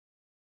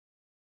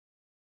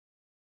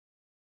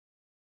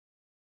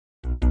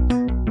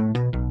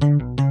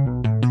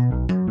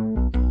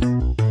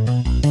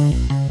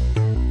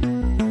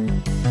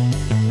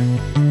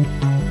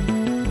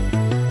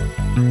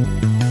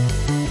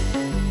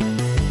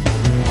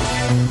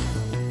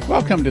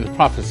Welcome to the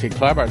Prophecy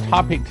Club. Our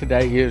topic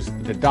today is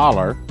the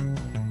dollar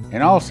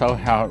and also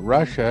how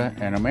Russia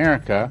and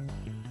America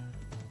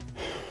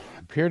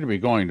appear to be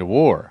going to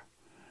war.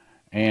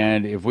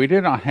 And if we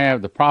did not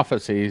have the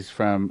prophecies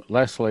from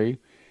Leslie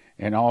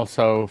and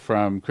also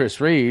from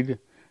Chris Reed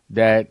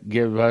that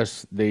give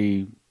us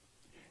the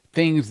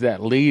things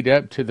that lead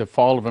up to the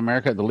fall of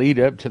America, the lead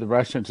up to the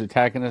Russians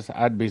attacking us,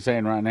 I'd be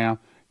saying right now,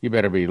 you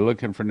better be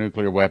looking for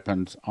nuclear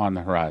weapons on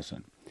the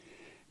horizon.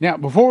 Now,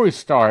 before we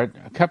start,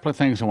 a couple of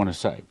things I want to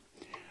say.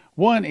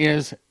 One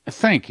is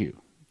thank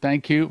you.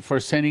 Thank you for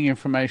sending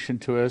information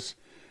to us.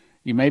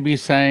 You may be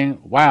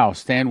saying, wow,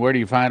 Stan, where do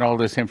you find all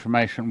this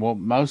information? Well,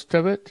 most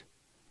of it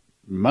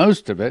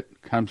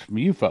comes from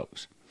you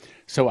folks.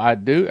 So I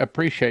do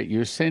appreciate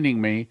you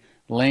sending me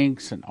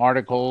links and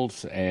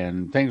articles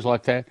and things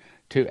like that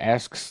to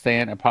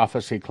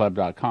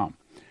AskStan@prophecyclub.com.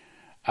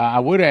 I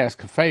would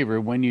ask a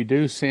favor, when you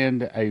do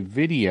send a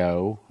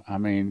video, I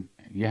mean,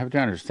 you have to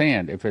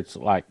understand, if it's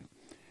like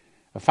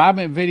a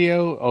 5-minute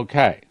video,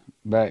 okay.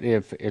 But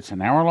if it's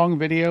an hour-long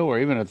video or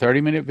even a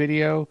 30-minute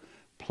video,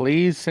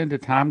 please send a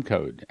time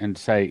code and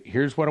say,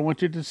 here's what I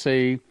want you to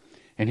see,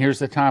 and here's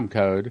the time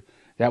code.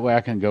 That way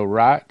I can go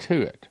right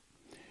to it.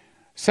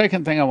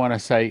 Second thing I want to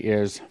say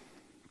is,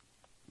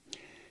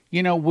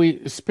 you know,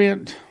 we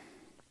spent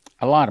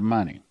a lot of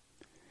money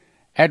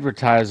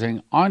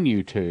advertising on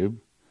YouTube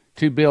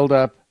to build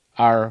up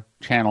our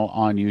channel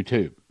on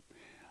YouTube,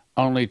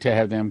 only to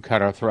have them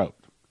cut our throat,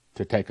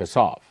 to take us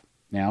off.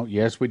 Now,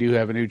 yes, we do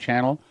have a new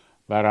channel,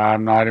 but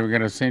I'm not even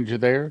going to send you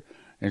there.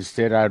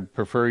 Instead, I'd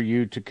prefer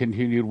you to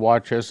continue to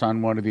watch us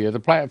on one of the other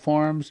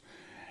platforms.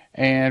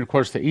 And, of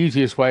course, the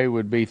easiest way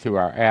would be through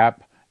our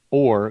app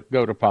or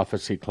go to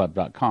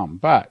prophecyclub.com.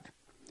 But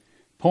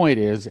point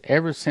is,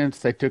 ever since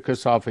they took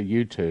us off of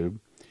YouTube,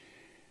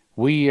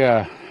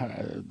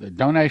 the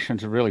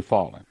donations have really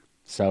fallen.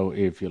 So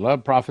if you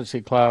love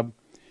Prophecy Club,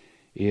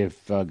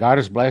 if God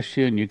has blessed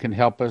you and you can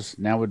help us,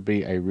 now would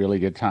be a really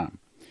good time.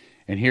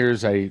 And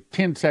here's a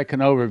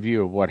 10-second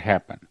overview of what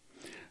happened.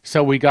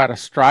 So we got a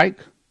strike.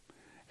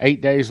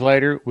 8 days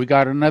later, we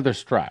got another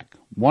strike.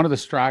 One of the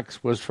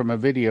strikes was from a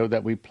video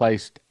that we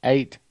placed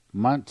 8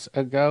 months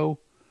ago.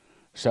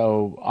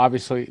 So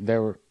obviously they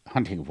were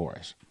hunting for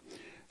us.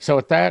 So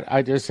at that,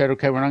 I just said,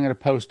 okay, we're not going to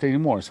post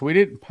anymore. So we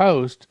didn't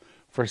post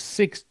for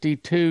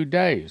 62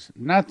 days.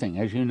 Nothing,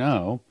 as you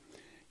know.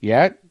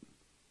 Yet,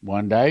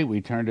 one day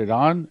we turned it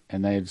on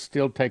and they had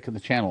still taken the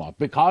channel off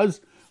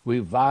because we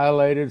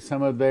violated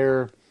some of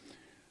their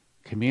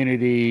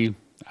community.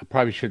 I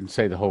probably shouldn't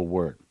say the whole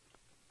word.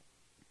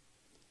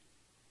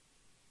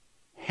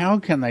 How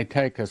can they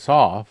take us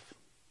off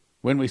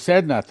when we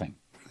said nothing?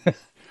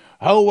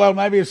 Oh, well,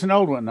 maybe it's an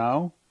old one.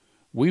 No.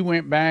 We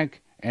went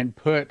back and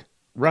put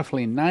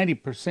roughly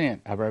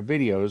 90% of our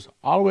videos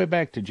all the way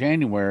back to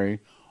January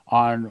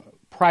on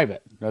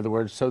private. In other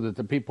words, so that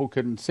the people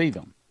couldn't see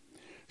them.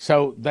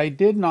 So they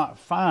did not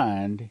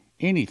find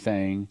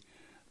anything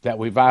that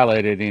we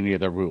violated any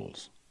of the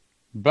rules.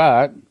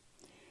 But,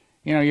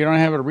 you know, you don't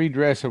have a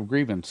redress of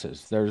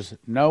grievances. There's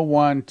no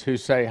one to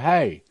say,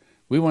 hey,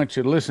 we want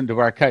you to listen to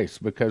our case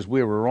because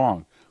we were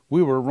wrong.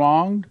 We were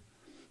wronged,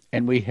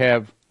 and we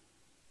have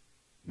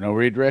no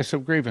redress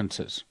of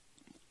grievances.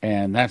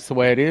 And that's the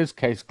way it is.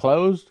 Case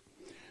closed.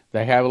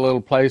 They have a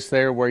little place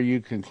there where you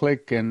can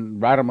click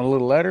and write them a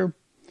little letter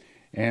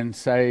and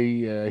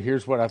say,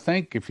 here's what I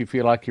think if you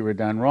feel like you were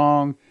done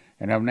wrong.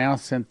 And I've now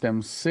sent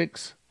them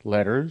 6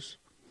 letters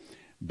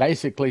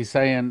basically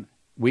saying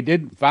we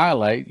didn't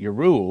violate your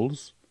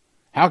rules.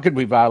 How could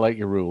we violate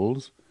your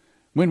rules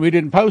when we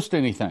didn't post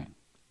anything?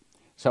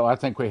 So I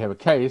think we have a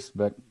case,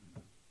 but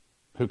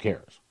who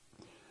cares?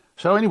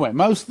 So anyway,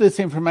 most of this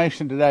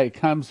information today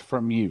comes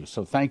from you.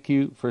 So thank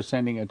you for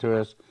sending it to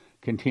us.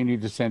 Continue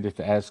to send it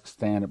to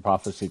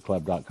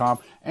AskStan@prophecyclub.com.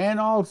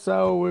 And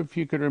also, if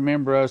you could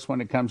remember us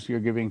when it comes to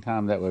your giving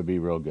time, that would be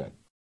real good.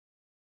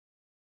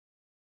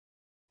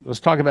 Let's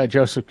talk about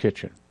Joseph's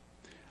Kitchen.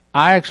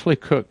 I actually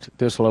cooked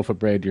this loaf of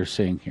bread you're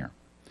seeing here.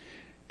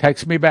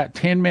 Takes me about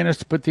 10 minutes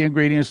to put the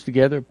ingredients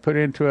together, put it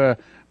into a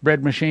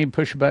bread machine,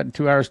 push a button,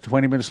 2 hours,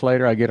 20 minutes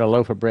later, I get a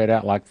loaf of bread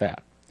out like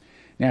that.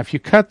 Now, if you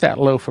cut that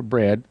loaf of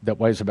bread that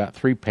weighs about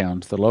 3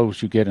 pounds, the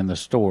loaves you get in the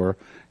store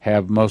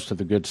have most of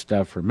the good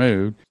stuff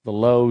removed. The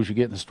loaves you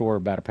get in the store are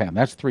about a pound.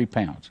 That's 3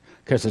 pounds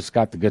because it's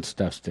got the good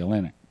stuff still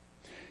in it.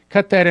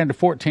 Cut that into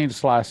 14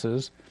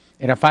 slices,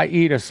 and if I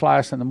eat a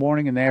slice in the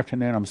morning and the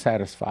afternoon, I'm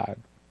satisfied.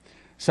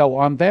 So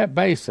on that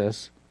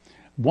basis,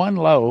 one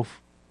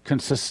loaf can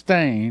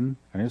sustain,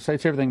 I didn't say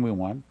it's everything we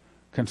want,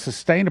 can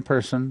sustain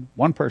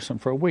one person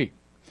for a week.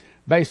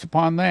 Based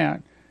upon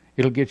that,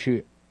 it'll get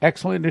you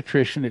excellent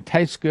nutrition. It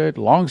tastes good,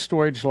 long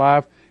storage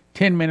life,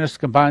 10 minutes to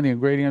combine the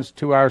ingredients,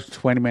 2 hours,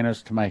 20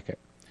 minutes to make it.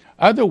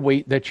 Other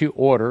wheat that you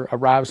order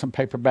arrives in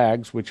paper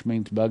bags, which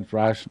means bugs,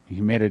 rice,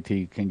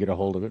 humidity can get a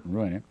hold of it and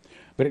ruin it.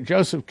 But at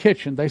Joseph's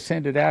Kitchen, they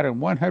send it out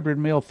in 100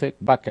 mil thick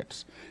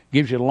buckets.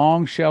 Gives you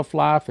long shelf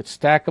life. It's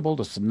stackable.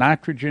 There's some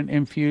nitrogen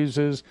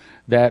infuses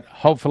that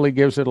hopefully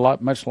gives it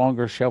much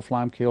longer shelf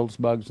life, kills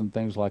bugs and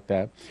things like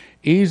that.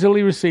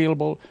 Easily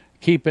resealable.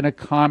 keep in a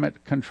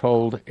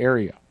climate-controlled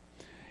area.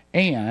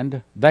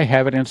 And they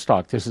have it in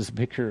stock. This is a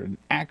picture, an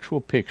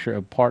actual picture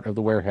of part of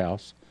the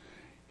warehouse.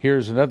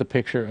 Here's another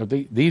picture of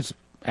these.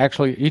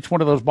 Actually, each one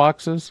of those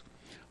boxes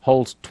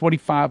holds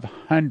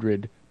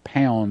 2,500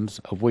 pounds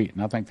of wheat.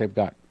 And I think they've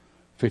got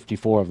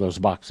 54 of those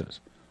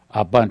boxes,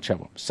 a bunch of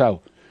them.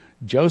 So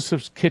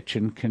Joseph's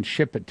Kitchen can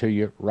ship it to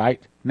you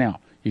right now.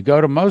 You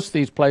go to most of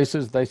these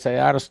places, they say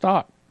out of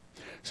stock.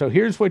 So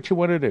here's what you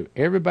want to do.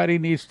 Everybody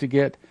needs to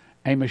get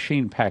a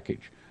machine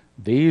package.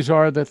 These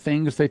are the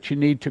things that you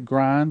need to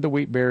grind the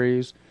wheat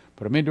berries.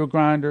 Put them into a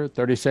grinder.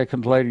 30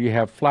 seconds later, you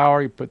have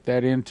flour. You put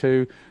that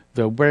into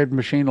the bread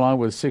machine along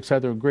with 6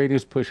 other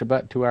ingredients. Push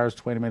about 2 hours,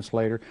 20 minutes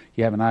later,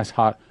 you have a nice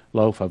hot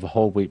loaf of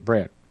whole wheat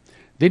bread.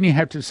 Then you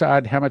have to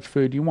decide how much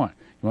food you want.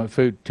 You want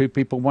food 2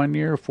 people 1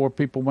 year, 4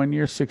 people 1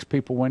 year, 6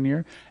 people 1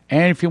 year.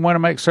 And if you want to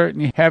make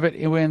certain you have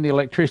it when the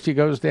electricity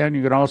goes down,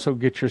 you can also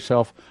get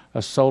yourself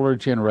a solar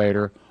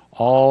generator,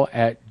 all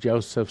at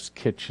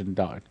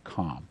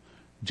josephskitchen.com.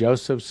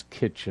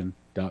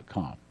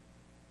 josephskitchen.com.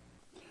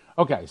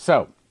 Okay,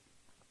 so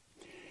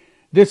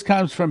this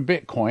comes from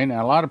Bitcoin, and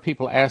a lot of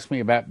people ask me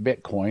about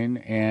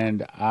Bitcoin,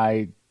 and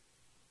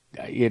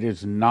it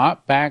is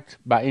not backed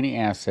by any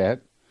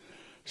asset.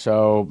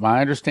 So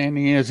my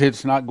understanding is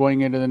it's not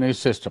going into the new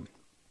system.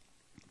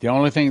 The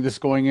only thing that's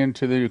going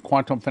into the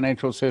quantum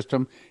financial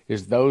system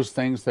is those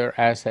things that are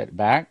asset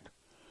backed.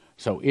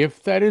 So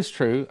if that is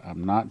true,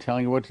 I'm not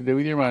telling you what to do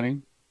with your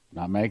money,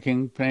 not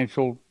making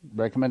financial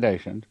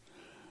recommendations.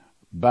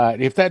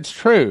 But if that's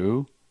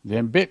true,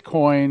 then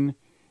Bitcoin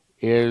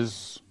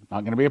is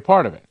not going to be a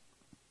part of it.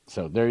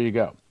 So there you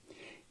go.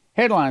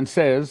 Headline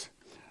says,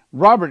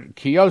 Robert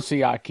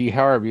Kiyosaki,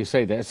 however you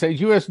say that, says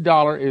U.S.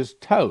 dollar is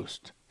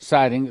toast,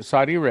 citing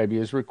Saudi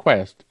Arabia's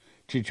request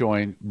to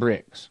join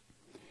BRICS.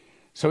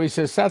 So he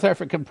says South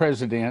African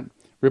president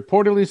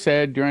reportedly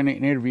said during an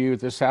interview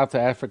with the South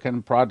African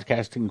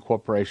Broadcasting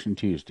Corporation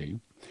Tuesday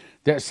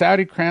that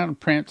Saudi Crown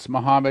Prince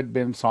Mohammed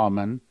bin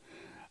Salman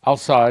Al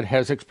Saud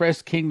has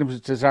expressed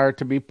kingdom's desire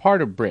to be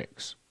part of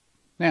BRICS.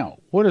 Now,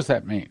 what does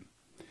that mean?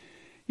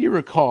 You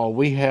recall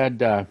we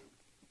had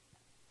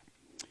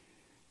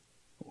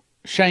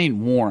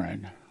Shane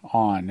Warren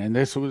on, and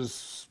this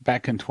was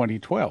back in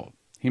 2012.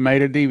 He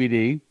made a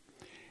DVD,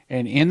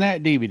 and in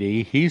that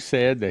DVD, he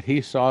said that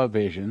he saw a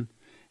vision,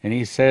 and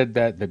he said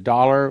that the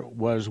dollar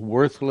was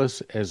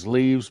worthless as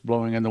leaves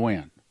blowing in the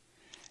wind.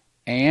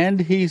 And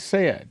he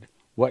said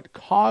what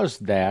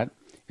caused that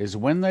is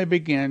when they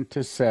began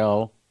to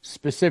sell,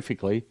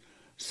 specifically,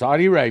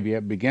 Saudi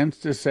Arabia begins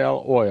to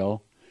sell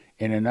oil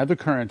in another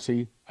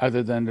currency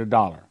other than the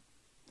dollar.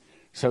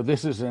 So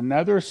this is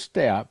another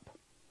step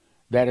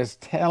that is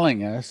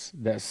telling us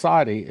that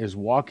Saudi is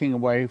walking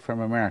away from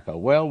America.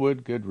 Well,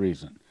 with good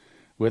reason.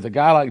 With a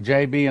guy like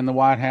JB in the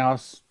White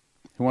House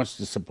who wants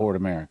to support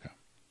America.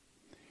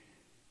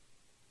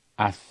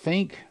 I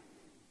think,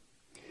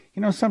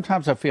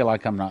 sometimes I feel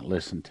like I'm not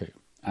listened to.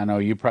 I know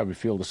you probably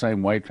feel the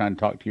same way trying to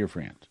talk to your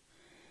friends.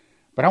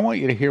 But I want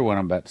you to hear what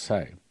I'm about to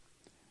say.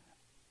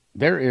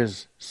 There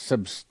is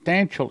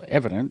substantial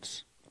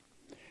evidence,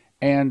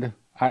 and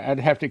I'd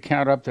have to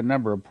count up the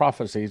number of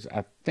prophecies.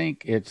 I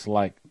think it's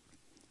like,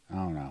 I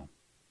don't know.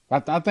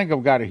 I think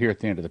I've got it here at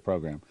the end of the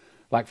program.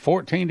 Like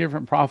 14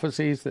 different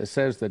prophecies that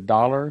says the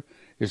dollar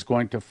is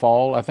going to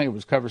fall. I think it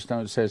was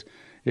Coverstone that says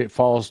it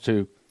falls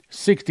to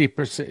 60%,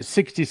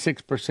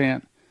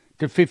 66%,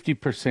 to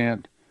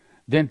 50%,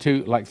 then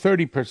to like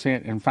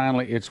 30%, and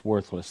finally it's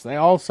worthless. They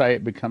all say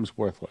it becomes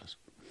worthless.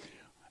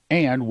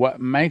 And what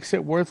makes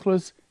it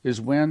worthless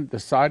is when the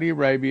Saudi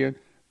Arabia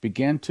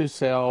begin to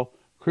sell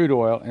crude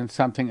oil in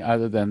something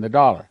other than the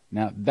dollar.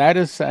 Now, that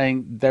is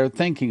saying they're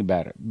thinking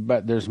about it,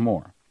 but there's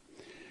more.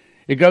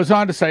 It goes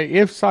on to say,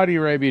 if Saudi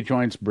Arabia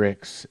joins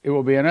BRICS, it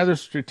will be another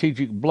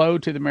strategic blow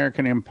to the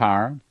American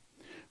empire.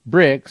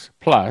 BRICS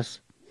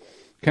Plus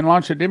can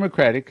launch a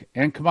democratic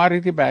and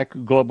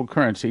commodity-backed global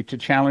currency to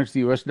challenge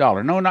the U.S.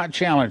 dollar. No, not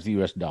challenge the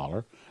U.S.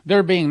 dollar.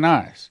 They're being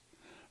nice.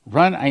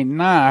 Run a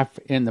knife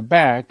in the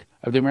back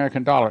of the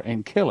American dollar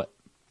and kill it.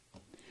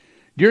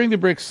 During the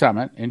BRICS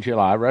summit in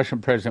July,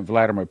 Russian President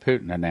Vladimir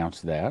Putin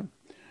announced that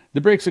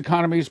the BRICS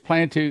economies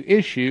plan to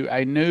issue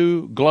a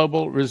new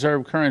global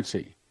reserve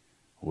currency.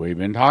 We've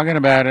been talking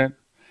about it,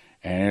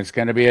 and it's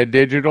going to be a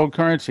digital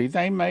currency.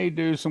 They may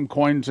do some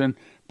coins and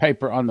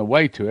paper on the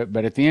way to it,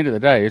 but at the end of the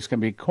day, it's going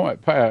to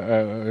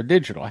be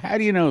digital. How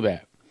do you know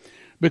that?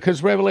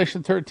 Because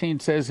Revelation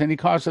 13 says, and he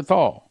causeth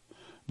all,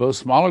 both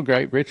small and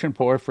great, rich and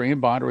poor, free and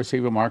bond, to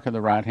receive a mark on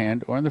the right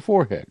hand or on the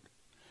forehead.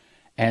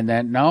 And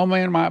that no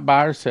man might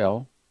buy or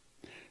sell,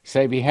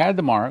 save he had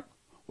the mark,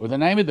 or the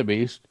name of the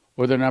beast,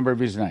 or the number of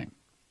his name.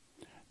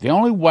 The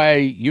only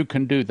way you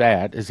can do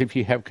that is if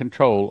you have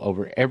control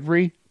over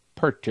every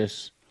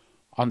purchase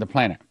on the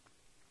planet.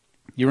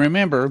 You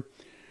remember,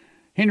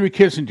 Henry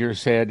Kissinger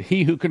said,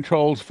 he who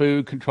controls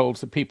food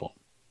controls the people.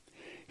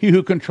 He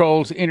who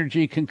controls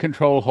energy can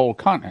control whole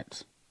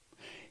continents.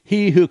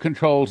 He who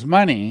controls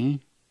money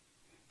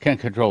can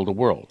control the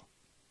world.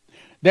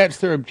 That's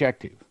their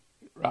objective.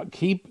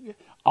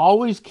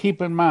 Always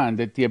keep in mind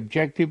that the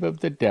objective of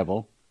the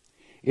devil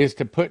is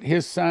to put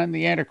his son,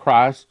 the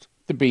Antichrist,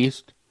 the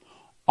beast,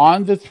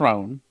 on the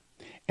throne,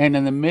 and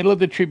in the middle of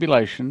the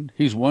tribulation,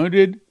 he's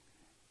wounded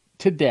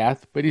to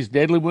death, but his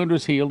deadly wound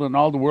was healed, and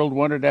all the world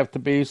wondered after the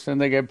beast, and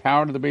they gave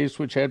power to the beast,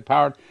 which had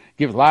power to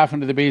give life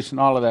unto the beast, and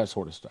all of that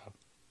sort of stuff.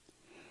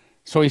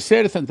 So he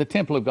sitteth in the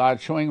temple of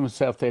God, showing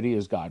himself that he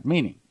is God,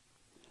 meaning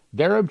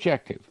their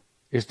objective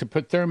is to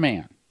put their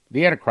man,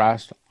 the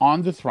Antichrist,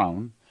 on the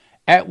throne,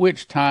 at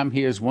which time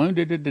he is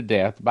wounded to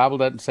death. The Bible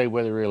doesn't say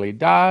whether he really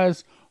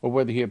dies or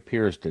whether he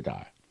appears to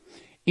die.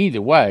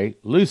 Either way,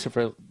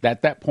 Lucifer,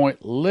 at that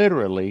point,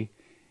 literally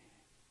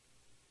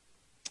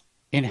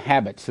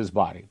inhabits his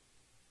body,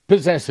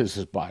 possesses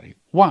his body.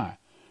 Why?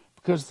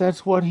 Because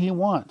that's what he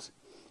wants.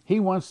 He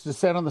wants to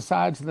sit on the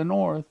sides of the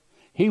north.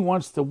 He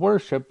wants the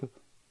worship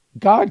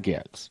God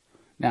gets.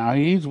 Now,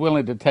 he's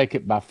willing to take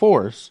it by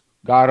force.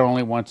 God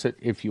only wants it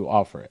if you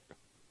offer it.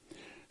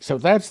 So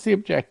that's the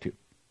objective.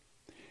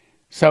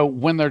 So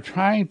when they're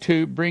trying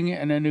to bring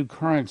in a new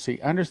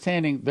currency,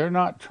 understanding they're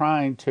not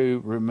trying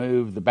to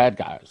remove the bad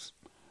guys.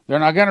 They're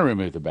not going to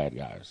remove the bad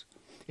guys.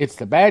 It's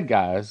the bad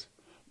guys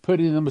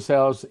putting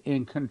themselves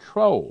in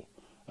control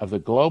of the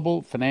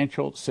global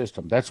financial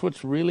system. That's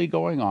what's really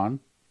going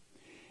on.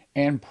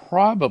 And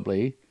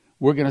probably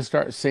we're going to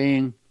start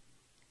seeing,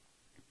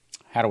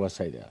 how do I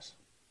say this?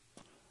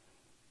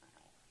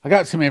 I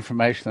got some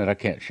information that I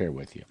can't share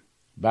with you,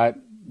 but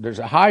there's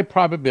a high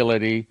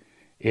probability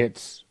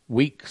it's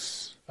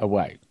weeks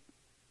away,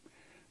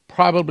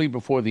 probably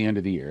before the end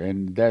of the year,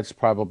 and that's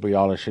probably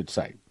all I should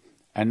say.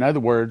 In other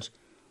words,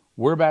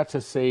 we're about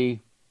to see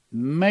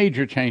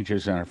major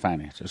changes in our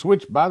finances,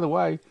 which, by the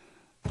way,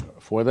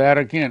 for that,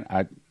 again,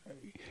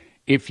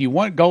 if you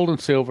want gold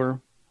and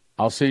silver,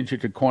 I'll send you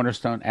to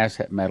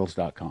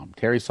CornerstoneAssetMetals.com.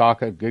 Terry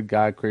Saka, good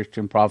guy,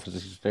 Christian, prophecy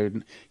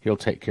student, he'll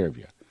take care of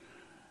you.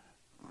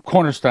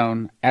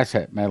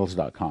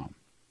 CornerstoneAssetMetals.com.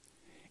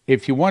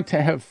 If you want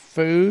to have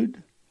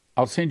food,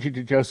 I'll send you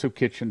to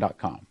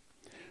JosephKitchen.com,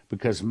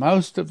 because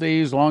most of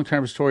these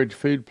long-term storage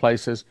food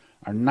places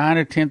are $9,000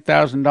 or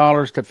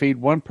 $10,000 to feed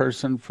one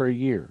person for a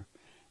year.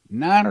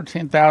 $9,000 or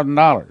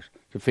 $10,000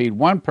 to feed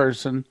one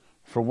person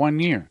for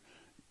 1 year.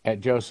 At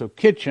Joseph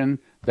Kitchen,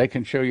 they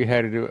can show you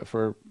how to do it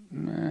for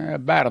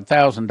about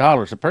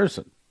 $1,000 a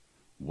person.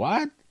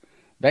 What?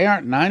 They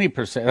aren't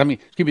 90%.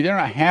 They're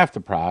not half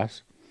the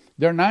price.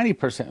 They're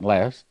 90%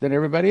 less than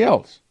everybody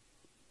else.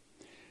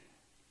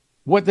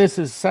 What this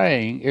is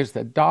saying is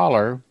the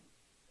dollar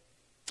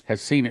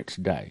has seen its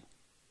day.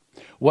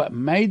 What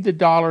made the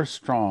dollar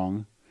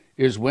strong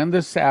is when the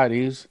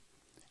Saudis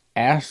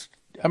asked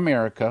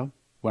America,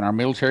 when our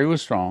military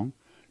was strong,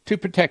 to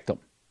protect them.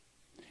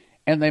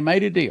 And they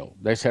made a deal.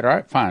 They said, all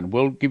right, fine,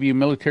 we'll give you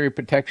military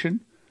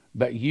protection,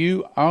 but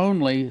you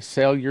only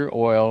sell your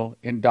oil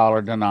in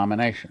dollar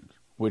denominations,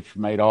 which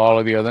made all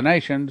of the other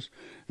nations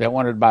that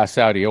wanted to buy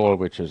Saudi oil,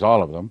 which is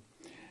all of them,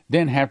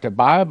 then have to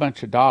buy a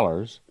bunch of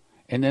dollars,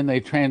 and then they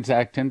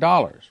transact in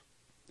dollars.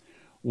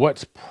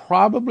 What's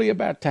probably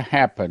about to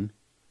happen,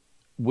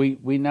 we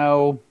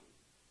know,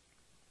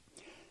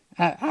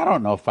 I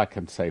don't know if I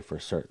can say for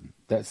certain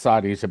that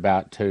Saudi's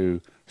about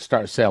to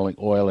start selling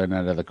oil in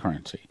another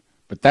currency,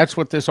 but that's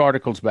what this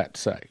article's about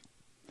to say.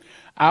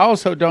 I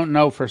also don't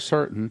know for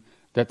certain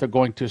that they're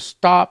going to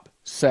stop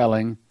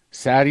selling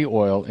Saudi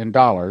oil in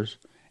dollars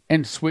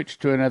and switch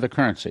to another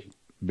currency,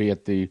 be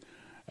it the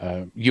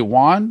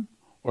Yuan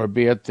or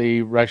be it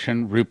the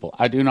Russian ruble.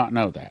 I do not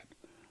know that.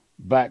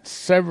 But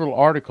several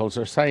articles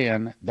are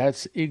saying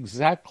that's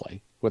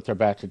exactly what they're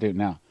about to do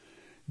now.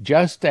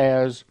 Just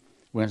as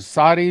when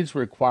Saudis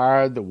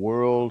required the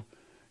world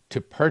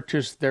to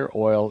purchase their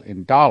oil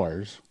in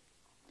dollars,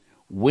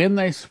 when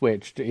they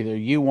switched to either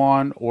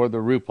Yuan or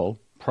the ruble,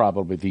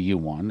 probably the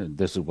Yuan, and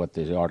this is what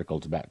the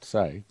article's about to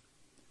say,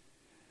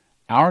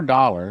 our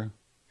dollar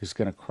is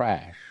going to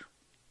crash.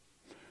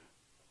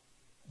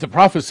 The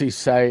prophecies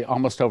say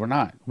almost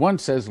overnight. One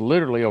says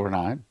literally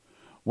overnight.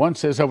 One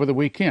says over the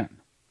weekend.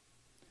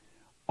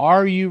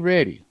 Are you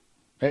ready?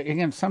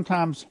 Again,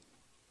 sometimes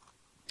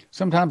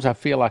I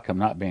feel like I'm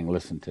not being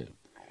listened to.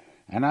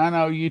 And I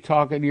know you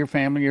talking to your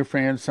family, your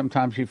friends,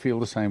 sometimes you feel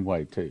the same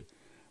way too.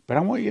 But I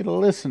want you to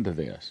listen to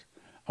this.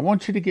 I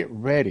want you to get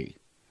ready.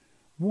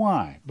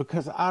 Why?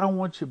 Because I don't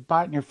want you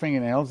biting your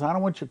fingernails. I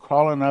don't want you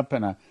crawling up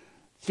in a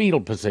fetal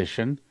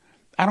position.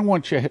 I don't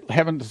want you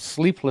having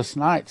sleepless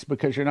nights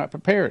because you're not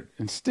prepared.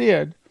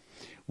 Instead,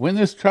 when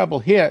this trouble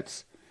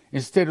hits,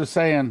 instead of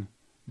saying,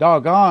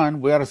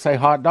 doggone, we ought to say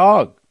hot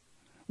dog.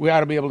 We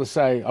ought to be able to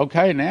say,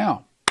 okay,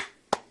 now,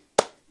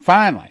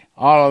 finally,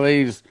 all of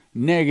these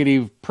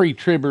negative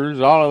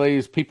pre-tribbers, all of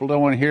these people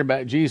don't want to hear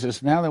about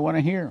Jesus, now they want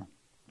to hear.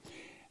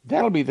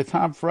 That'll be the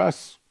time for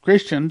us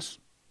Christians,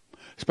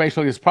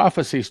 especially as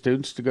prophecy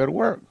students, to go to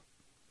work.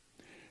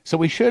 So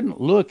we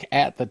shouldn't look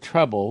at the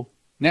trouble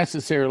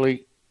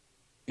necessarily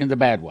in the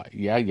bad way.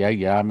 Yeah.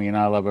 I mean,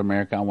 I love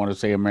America. I want to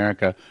see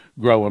America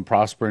grow and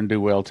prosper and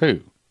do well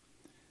too.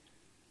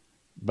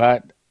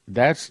 But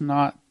that's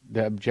not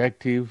the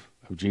objective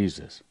of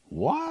Jesus.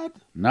 What?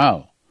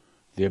 No.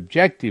 The The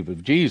objective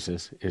of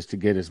Jesus is to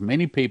get as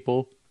many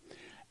people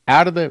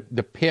out of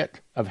the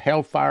pit of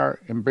hellfire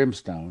and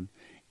brimstone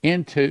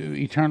into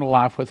eternal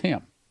life with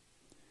him.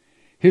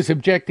 His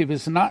objective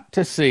is not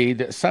to see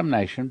that some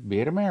nation, be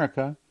it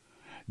America,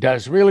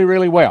 does really,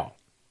 really well.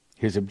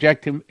 His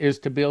objective is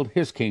to build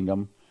his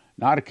kingdom,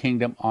 not a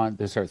kingdom on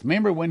this earth.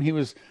 Remember when he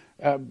was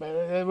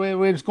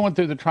going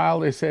through the trial,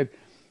 they said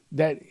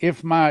that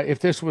if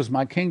this was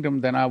my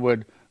kingdom, then I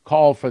would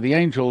call for the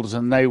angels,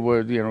 and they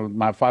would,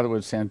 my Father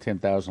would send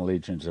 10,000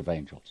 legions of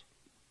angels.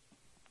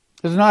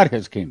 It's not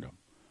his kingdom.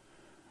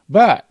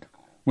 But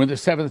when the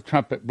seventh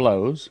trumpet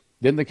blows,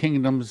 then the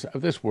kingdoms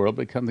of this world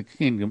become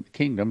the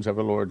kingdoms of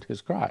the Lord his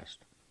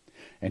Christ.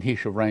 And he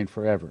shall reign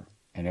forever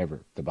and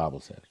ever, the Bible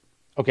says.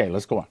 Okay,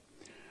 let's go on.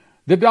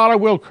 The dollar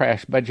will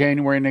crash by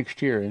January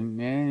next year,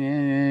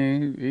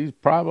 and he's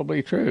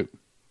probably true.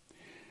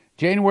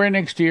 January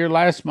next year,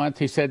 last month,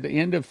 he said the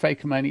end of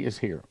fake money is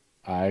here.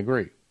 I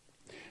agree.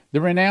 The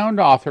renowned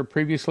author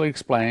previously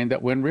explained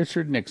that when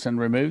Richard Nixon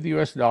removed the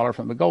U.S. dollar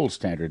from the gold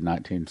standard in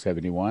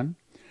 1971,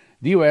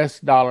 the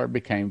U.S. dollar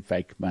became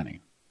fake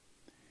money.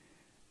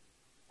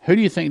 Who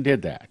do you think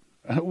did that?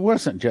 It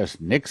wasn't just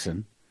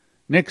Nixon.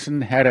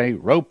 Nixon had a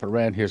rope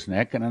around his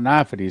neck and a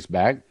knife at his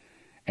back,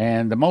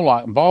 and the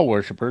Moloch and Baal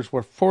worshippers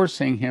were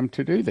forcing him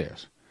to do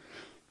this.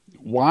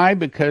 Why?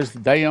 Because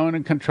they own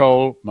and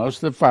control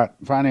most of the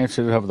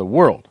finances of the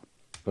world.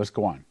 Let's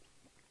go on.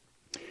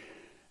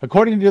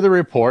 According to the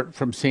report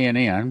from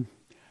CNN,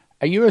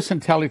 a U.S.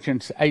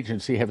 intelligence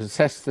agency has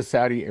assessed the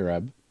Saudi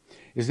Arab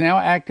is now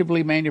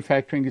actively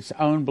manufacturing its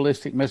own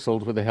ballistic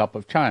missiles with the help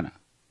of China.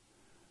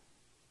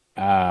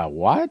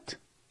 What?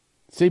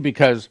 See,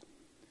 because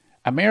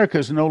America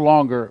is no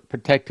longer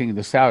protecting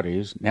the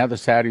Saudis. Now the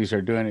Saudis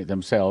are doing it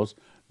themselves,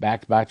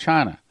 backed by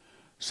China.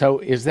 So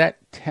is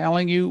that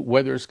telling you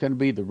whether it's going to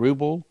be the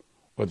ruble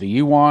or the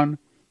yuan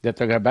that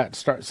they're about to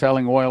start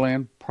selling oil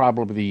in?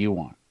 Probably the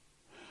yuan.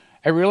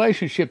 A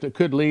relationship that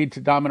could lead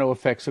to domino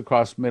effects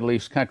across Middle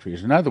East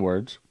countries. In other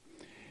words,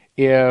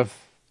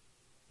 if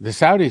the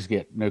Saudis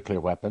get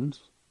nuclear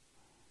weapons,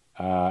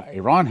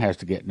 Iran has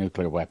to get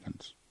nuclear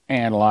weapons,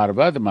 and a lot of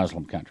other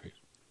Muslim countries.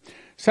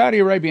 Saudi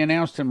Arabia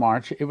announced in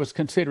March it was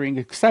considering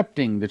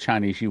accepting the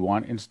Chinese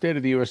Yuan instead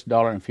of the U.S.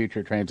 dollar in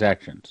future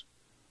transactions.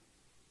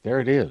 There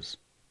it is.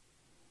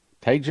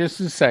 Take just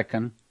a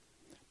second,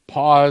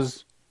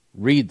 pause,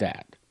 read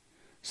that.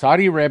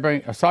 Saudi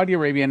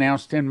Arabia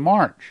announced in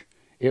March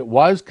it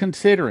was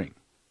considering.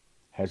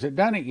 Hasn't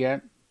done it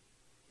yet,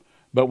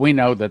 but we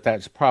know that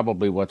that's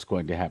probably what's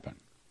going to happen.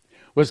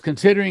 Was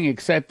considering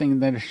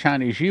accepting the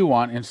Chinese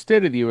Yuan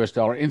instead of the U.S.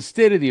 dollar,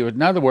 instead of the U.S.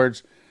 In other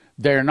words,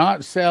 they're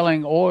not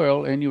selling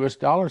oil in U.S.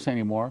 dollars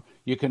anymore.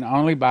 You can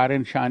only buy it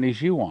in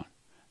Chinese Yuan.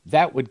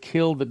 That would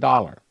kill the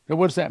dollar. Now,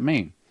 what does that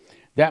mean?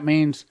 That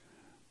means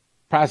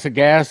price of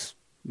gas,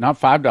 not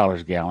 $5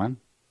 a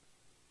gallon,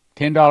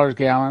 $10 a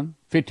gallon,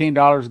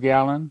 $15 a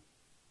gallon.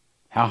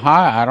 How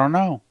high? I don't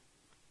know.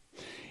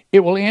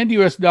 It will end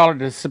U.S.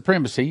 dollar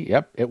supremacy.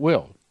 Yep, it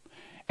will.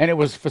 And it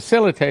was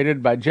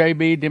facilitated by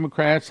JB,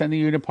 Democrats, and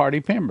the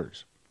Uniparty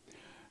members.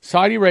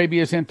 Saudi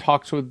Arabia is in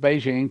talks with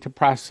Beijing to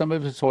price some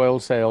of its oil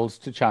sales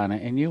to China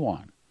in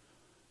yuan.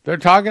 They're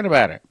talking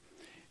about it.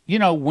 You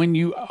know, when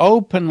you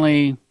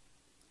openly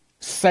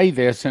say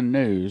this in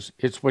news,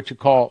 it's what you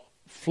call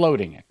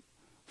floating it.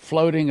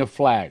 Floating a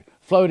flag.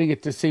 Floating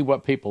it to see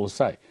what people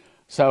say.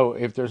 So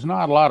if there's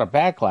not a lot of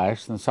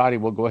backlash, then Saudi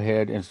will go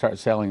ahead and start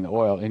selling the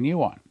oil in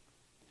yuan.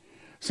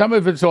 Some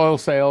of its oil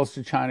sales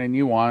to China in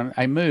yuan,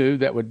 a move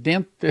that would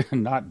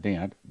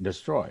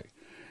destroy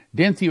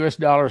the U.S.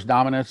 dollar's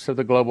dominance of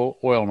the global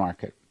oil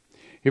market.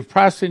 If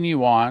priced in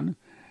yuan,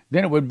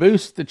 then it would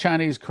boost the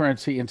Chinese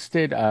currency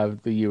instead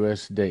of the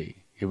USD.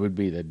 It would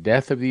be the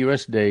death of the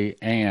USD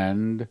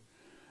and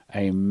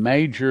a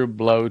major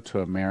blow to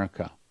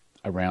America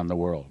around the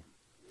world.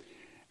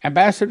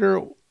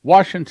 Ambassador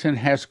Washington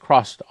has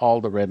crossed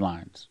all the red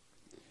lines.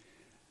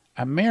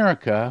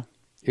 America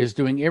is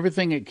doing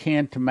everything it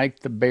can to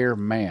make the bear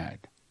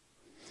mad.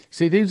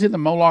 See, these are the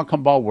Moloch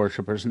and Baal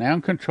worshippers now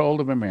in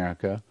control of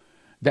America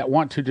that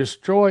want to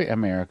destroy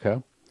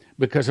America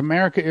because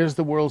America is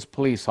the world's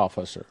police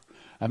officer.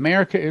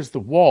 America is the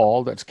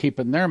wall that's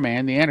keeping their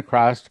man, the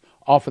Antichrist,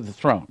 off of the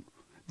throne.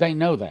 They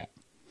know that.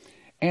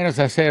 And as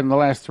I said in the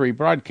last 3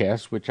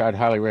 broadcasts, which I'd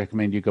highly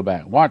recommend you go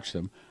back and watch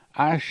them,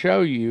 I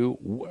show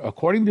you,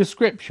 according to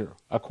Scripture,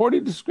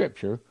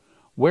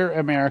 where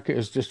America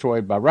is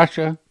destroyed by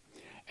Russia,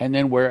 and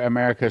then where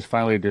America is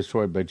finally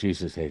destroyed by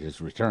Jesus at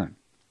his return.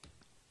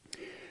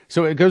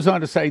 So it goes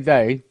on to say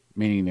they,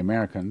 meaning the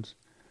Americans,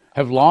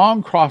 have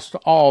long crossed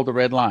all the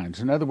red lines.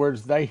 In other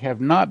words, they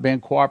have not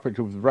been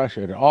cooperative with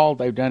Russia at all.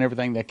 They've done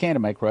everything they can to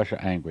make Russia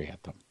angry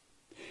at them.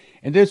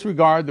 In this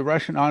regard, the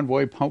Russian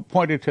envoy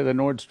pointed to the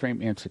Nord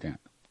Stream incident.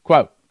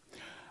 Quote,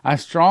 I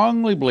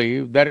strongly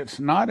believe that it's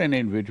not an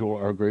individual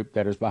or group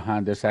that is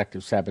behind this act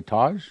of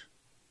sabotage.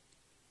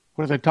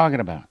 What are they talking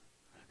about?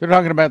 They're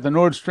talking about the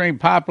Nord Stream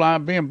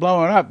pipeline being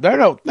blown up. They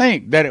don't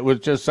think that it was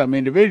just some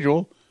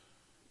individual.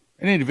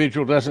 An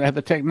individual doesn't have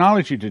the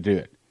technology to do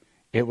it.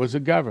 It was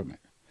a government.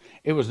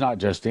 It was not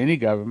just any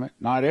government.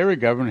 Not every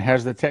government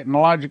has the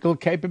technological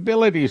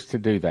capabilities to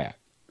do that.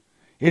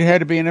 It had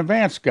to be an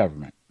advanced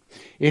government.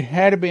 It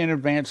had to be an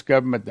advanced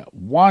government that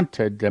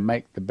wanted to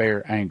make the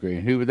bear angry.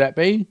 And who would that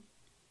be?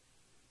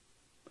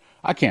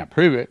 I can't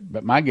prove it,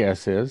 but my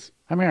guess is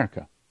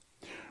America.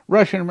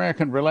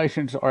 Russian-American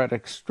relations are at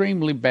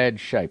extremely bad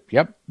shape.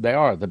 Yep, they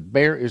are. The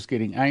bear is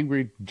getting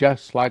angry,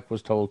 just like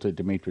was told to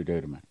Dmitry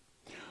Duduman.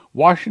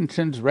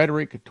 Washington's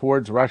rhetoric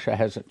towards Russia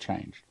hasn't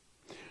changed.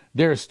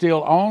 There is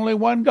still only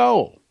one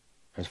goal,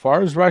 as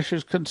far as Russia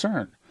is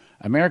concerned.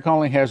 America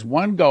only has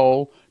one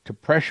goal: to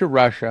pressure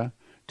Russia,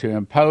 to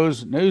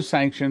impose new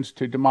sanctions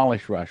to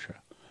demolish Russia.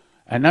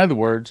 In other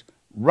words,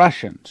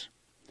 Russians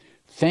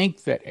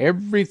think that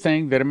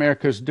everything that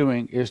America is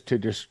doing is to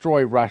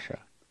destroy Russia.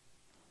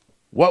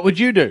 What would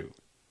you do?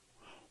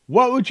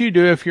 What would you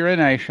do if you're a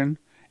nation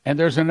and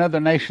there's another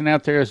nation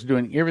out there that's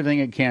doing everything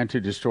it can to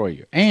destroy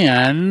you?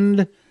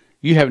 And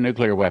you have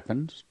nuclear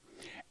weapons,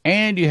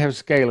 and you have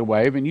scalar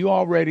wave, and you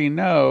already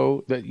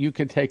know that you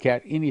can take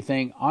out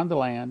anything on the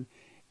land,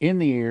 in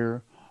the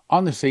air,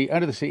 on the sea,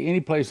 under the sea,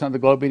 any place on the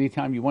globe,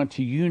 anytime you want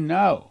to. You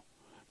know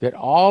that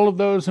all of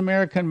those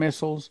American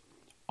missiles,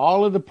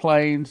 all of the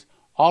planes,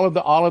 all of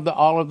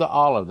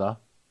the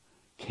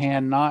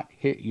cannot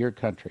hit your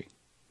country.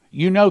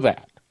 You know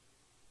that.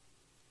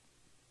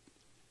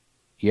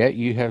 Yet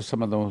you have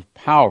some of the most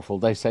powerful,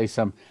 they say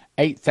some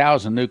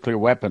 8,000 nuclear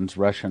weapons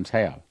Russians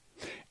have.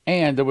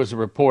 And there was a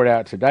report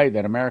out today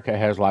that America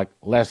has like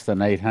less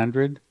than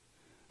 800.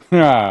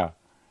 Yeah,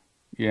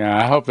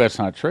 I hope that's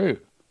not true.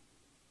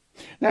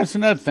 That's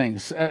another thing.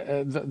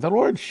 The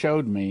Lord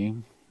showed me,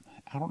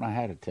 I don't know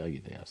how to tell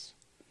you this.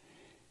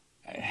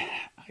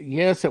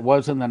 Yes, it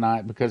was in the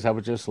night because I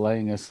was just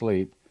laying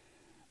asleep.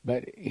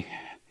 But it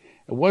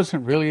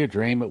wasn't really a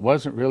dream. It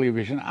wasn't really a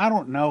vision. I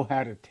don't know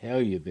how to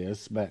tell you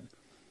this, but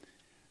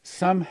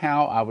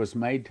somehow I was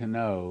made to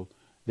know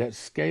that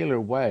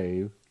scalar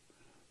wave,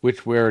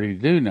 which we already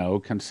do know,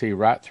 can see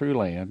right through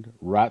land,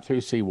 right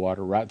through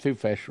seawater, right through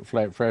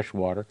fresh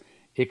water.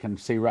 It can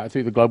see right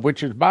through the globe,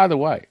 which is, by the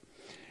way,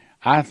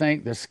 I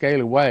think the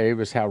scalar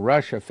wave is how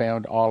Russia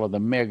found all of the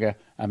mega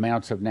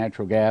amounts of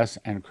natural gas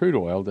and crude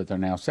oil that they're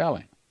now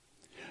selling,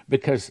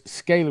 because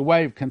scalar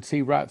wave can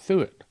see right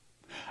through it.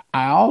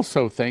 I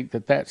also think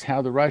that that's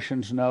how the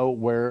Russians know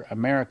where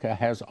America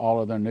has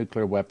all of their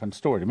nuclear weapons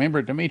stored.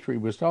 Remember, Dmitry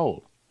was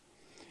told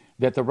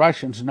that the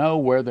Russians know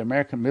where the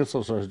American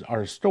missiles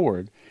are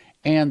stored,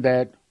 and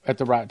that at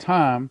the right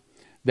time,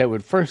 they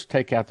would first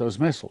take out those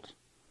missiles.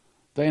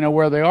 They know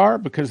where they are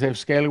because they have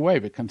scalar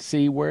wave. It can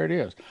see where it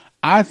is.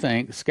 I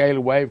think scalar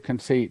wave can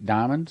see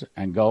diamonds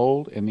and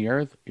gold in the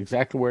earth,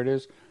 exactly where it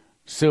is.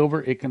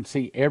 Silver, it can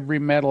see every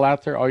metal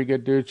out there. All you got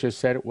to do is just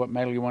set it what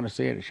metal you want to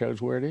see, and it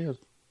shows where it is.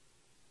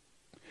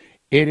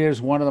 It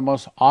is one of the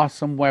most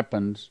awesome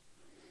weapons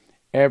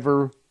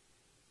mankind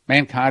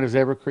has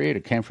ever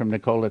created. It came from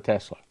Nikola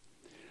Tesla.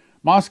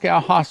 Moscow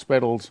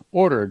hospitals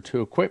ordered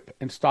to equip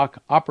and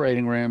stock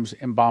operating rooms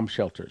in bomb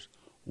shelters.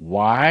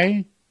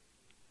 Why?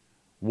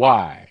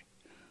 Why?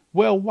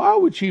 Well, why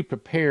would you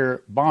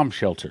prepare bomb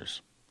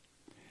shelters?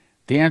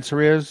 The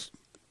answer is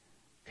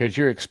because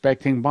you're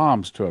expecting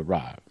bombs to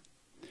arrive.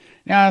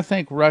 Now, I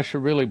think Russia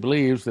really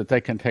believes that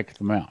they can take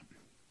them out.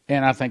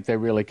 And I think they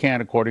really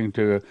can, according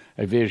to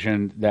a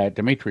vision that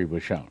Dmitry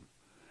was shown.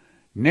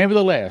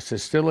 Nevertheless,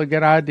 it's still a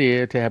good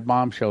idea to have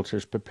bomb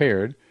shelters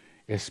prepared,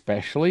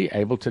 especially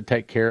able to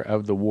take care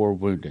of the war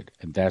wounded.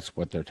 And that's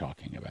what they're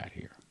talking about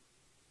here.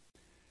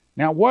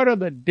 Now, what are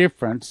the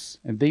difference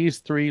in these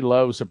 3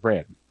 loaves of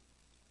bread?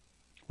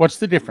 What's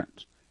the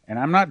difference? And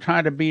I'm not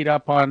trying to beat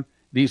up on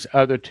these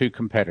other 2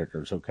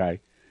 competitors, okay?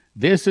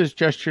 This is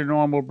just your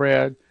normal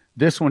bread.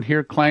 This one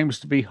here claims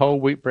to be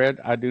whole wheat bread.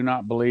 I do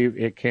not believe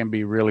it can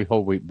be really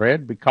whole wheat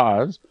bread,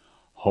 because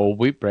whole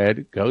wheat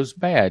bread goes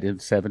bad in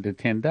 7 to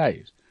 10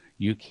 days.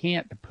 You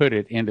can't put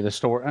it into the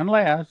store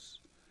unless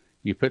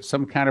you put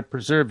some kind of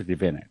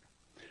preservative in it.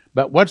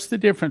 But what's the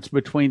difference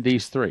between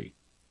these 3?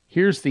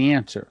 Here's the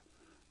answer.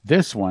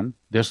 This one,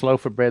 this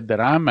loaf of bread that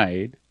I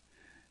made,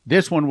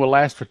 this one will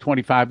last for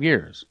 25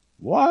 years.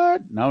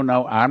 What?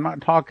 No, I'm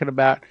not talking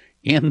about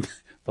in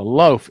the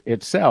loaf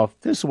itself.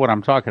 This is what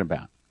I'm talking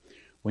about.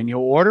 When you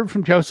order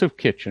from Joseph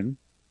Kitchen,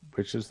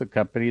 which is the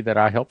company that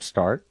I helped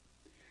start,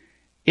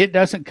 it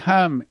doesn't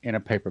come in a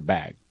paper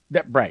bag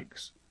that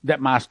breaks,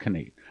 that mice can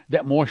eat,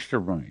 that moisture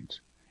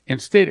ruins.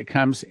 Instead, it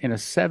comes in a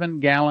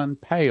 7-gallon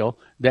pail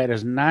that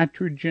is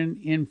nitrogen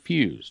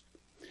infused.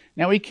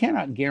 Now, we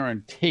cannot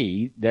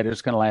guarantee that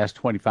it's going to last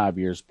 25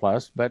 years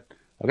plus, but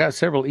I've got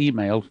several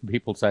emails from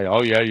people say,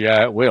 oh,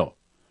 yeah, it will.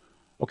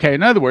 Okay,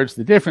 in other words,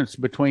 the difference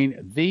between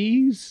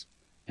these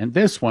and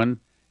this one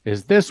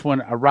is this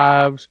one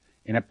arrives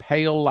in a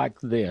pail like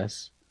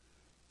this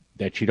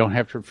that you don't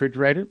have to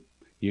refrigerate it.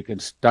 You can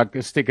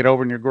stick it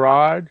over in your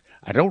garage.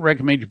 I don't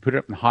recommend you put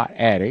it in a hot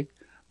attic,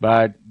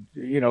 but,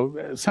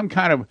 some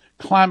kind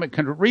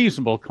of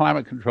reasonable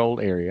climate-controlled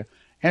area.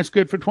 And it's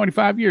good for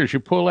 25 years. You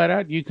pull that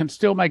out, you can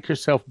still make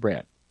yourself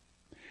bread.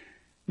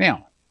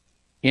 Now,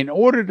 In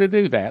order to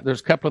do that, there's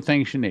a couple of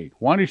things you need.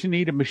 One is you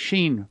need a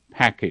machine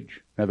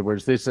package. In other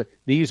words,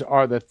 these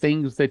are the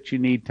things that you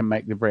need to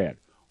make the bread.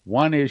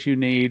 One is you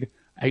need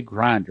a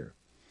grinder.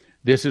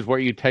 This is where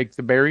you take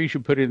the berries,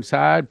 you put it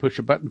inside, push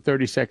a button,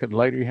 30 seconds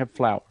later you have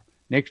flour.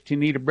 Next, you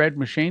need a bread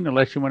machine,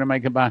 unless you want to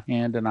make it by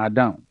hand, and I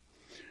don't.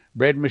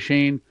 Bread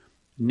machine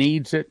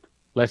kneads it,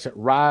 lets it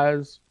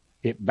rise,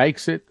 it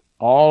bakes it,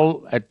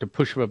 all at the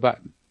push of a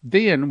button.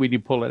 Then, when you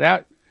pull it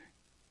out,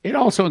 it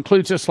also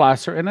includes a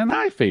slicer and a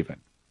knife even.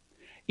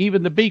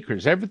 Even the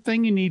beakers,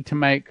 everything you need to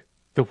make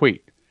the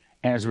wheat.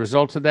 And as a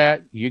result of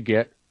that, you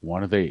get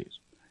one of these.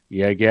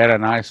 You get a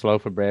nice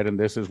loaf of bread, and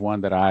this is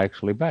one that I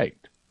actually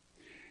baked.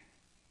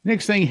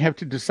 Next thing you have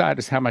to decide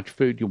is how much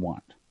food you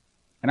want.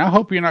 And I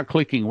hope you're not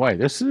clicking away.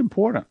 This is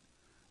important.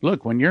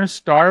 Look, when you're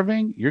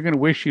starving, you're going to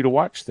wish you to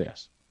watch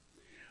this.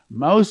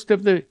 Most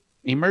of the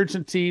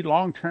emergency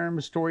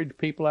long-term storage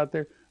people out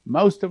there,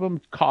 most of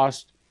them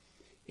cost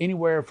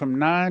anywhere from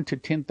 $9,000 to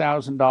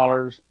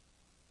 $10,000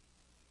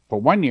 for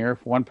 1 year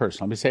for one person.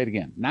 Let me say it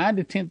again.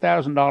 $9,000 to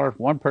 $10,000 for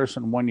one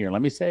person in 1 year.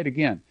 Let me say it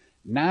again.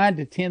 $9,000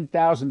 to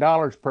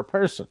 $10,000 per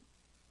person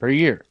per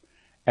year.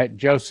 At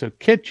Joseph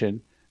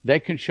Kitchen, they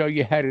can show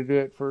you how to do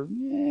it for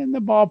in the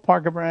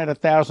ballpark of around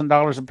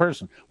 $1,000 a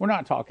person. We're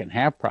not talking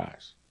half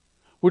price.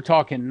 We're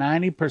talking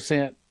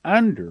 90%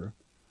 under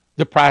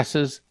the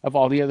prices of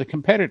all the other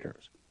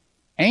competitors.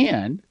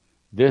 And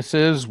this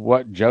is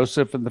what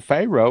Joseph and the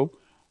Pharaoh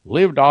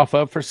lived off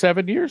of for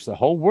 7 years. The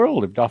whole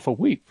world lived off of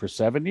wheat for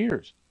 7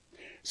 years.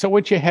 So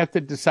what you have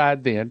to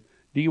decide then,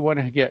 do you want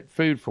to get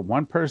food for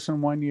one person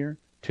 1 year,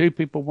 2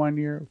 people 1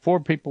 year, 4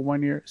 people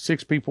 1 year,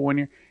 6 people 1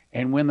 year?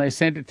 And when they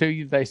send it to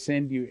you, they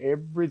send you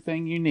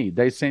everything you need.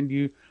 They send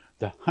you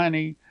the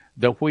honey,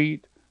 the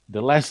wheat,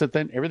 the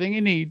lecithin, everything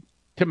you need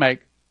to make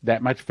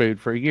that much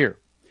food for a year.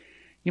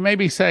 You may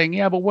be saying,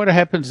 yeah, but what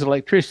happens if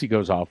electricity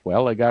goes off?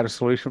 Well, they got a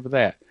solution for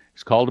that.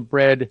 It's called a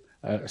bread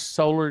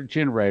solar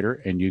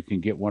generator, and you can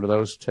get one of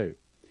those too.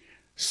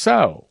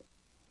 So,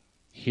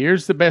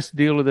 here's the best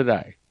deal of the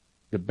day.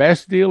 The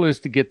best deal is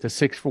to get the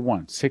 6 for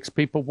 1. 6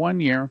 people 1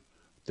 year,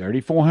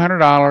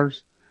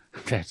 $3,400.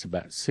 That's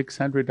about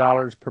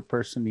 $600 per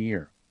person a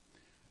year.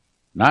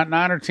 Not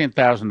 $9,000 or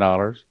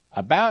 $10,000,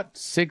 about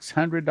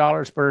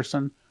 $600 per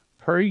person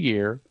per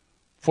year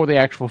for the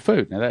actual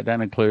food. Now, that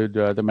doesn't include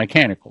the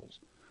mechanicals,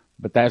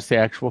 but that's the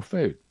actual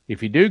food.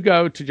 If you do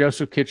go to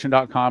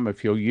josephkitchen.com,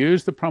 if you'll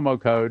use the promo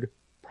code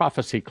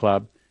Prophecy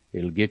Club,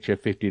 it'll get you a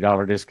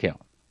 $50 discount.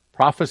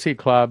 Prophecy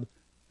Club,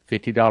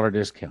 $50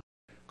 discount.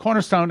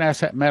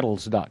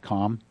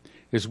 CornerstoneAssetMetals.com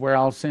is where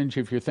I'll send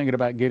you if you're thinking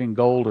about getting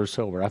gold or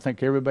silver. I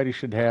think everybody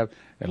should have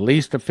at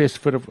least a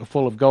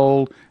fistful of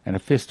gold and a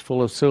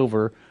fistful of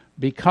silver,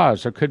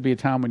 because there could be a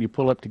time when you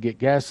pull up to get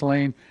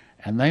gasoline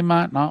and they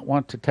might not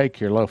want to take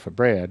your loaf of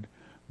bread,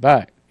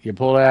 but you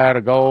pull out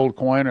a gold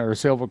coin or a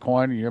silver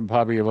coin, and you're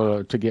probably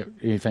able to get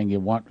anything you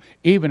want,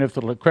 even if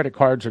the credit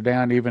cards are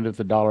down, even if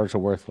the dollars are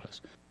worthless.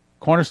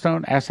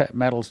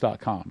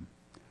 CornerstoneAssetMetals.com.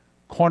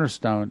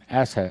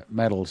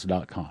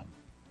 CornerstoneAssetMetals.com.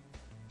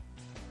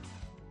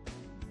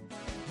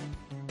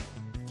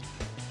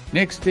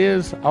 Next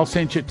is, I'll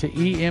send you to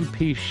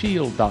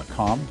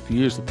EMPShield.com. If you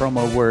use the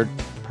promo word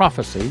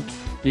prophecy,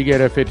 you get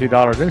a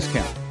 $50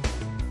 discount.